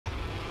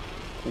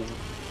cool.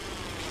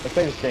 Let's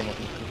play this game. I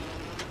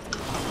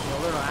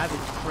have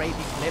this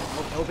crazy clip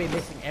of Kobi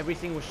missing every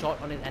single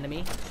shot on his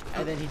enemy,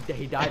 and then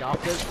he died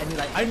after, and he's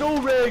like, I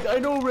know rig.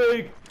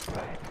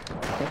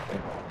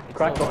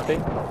 Crack so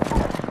Octane.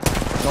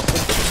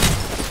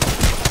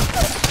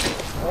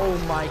 Oh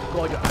my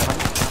god, you're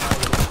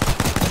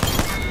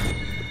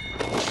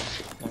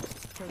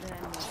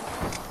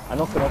I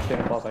knocked an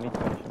Octane above, I need to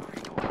finish him.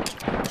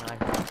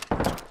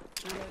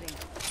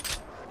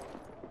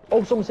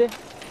 Oh, someone's here.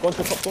 Go on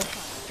to the top floor.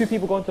 2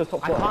 people going to the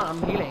top floor. I can't,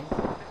 I'm healing.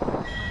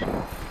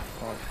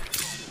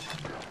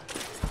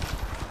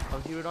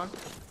 Oh, Zero on?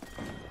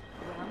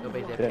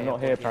 They're not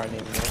here apparently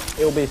anymore.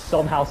 It'll be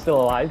somehow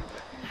still alive.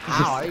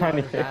 How?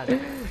 He's just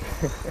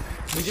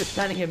He's just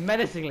standing here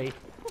menacingly.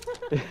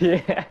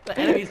 Yeah. The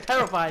enemy's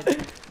terrified.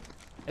 I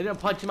didn't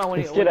punch him out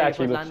when he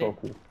actually looks landed. so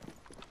cool.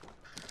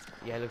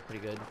 Yeah, it looks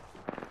pretty good.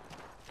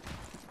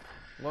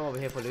 One over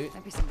here for loot.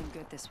 Might be something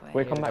good this way.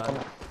 Wait, come back.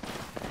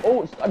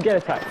 Oh, I'm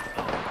getting attacked.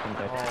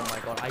 Oh my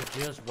god, I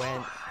just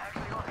went.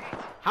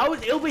 How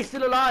is Ilbe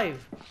still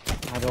alive?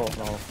 I don't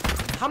know.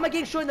 How am I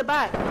getting shot in the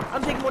back?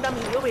 I'm taking more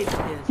damage than Ilbe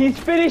is. He's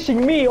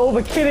finishing me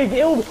over killing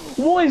Ilbe.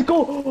 What is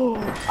going? Oh,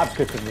 I'm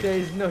cooking this.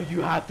 There's no,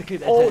 you have to kill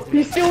that. Oh,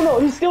 he's still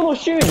not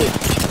shooting it.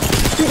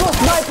 He got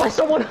sniped by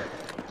someone.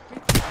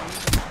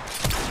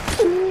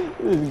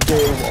 This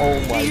game, oh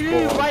my he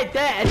god. was right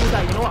there, and he was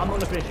like, you know what? I'm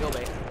gonna finish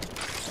Ilbe.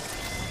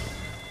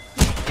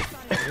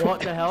 What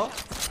the hell?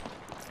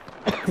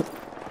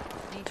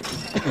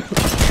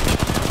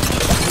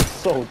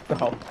 So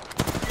dumb.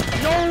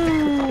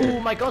 No,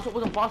 my god, it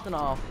wasn't fast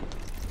enough.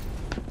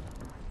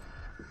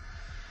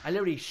 I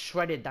literally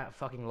shredded that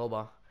fucking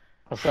Loba.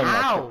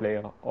 How?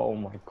 Player. Oh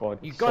my god.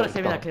 You gotta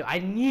send me that clip. I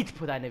need to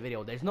put that in the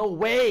video. There's no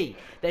way.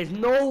 There's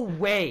no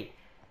way.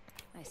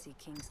 I see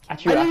King's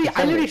Actually,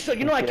 I literally shot.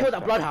 You know, I killed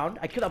that Bloodhound.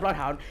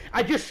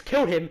 I just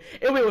killed him.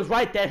 Ilbe was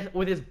right there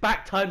with his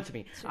back turned to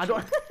me. I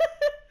don't.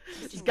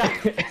 This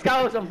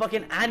guy was some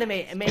fucking anime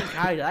main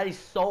character. That is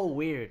so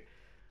weird.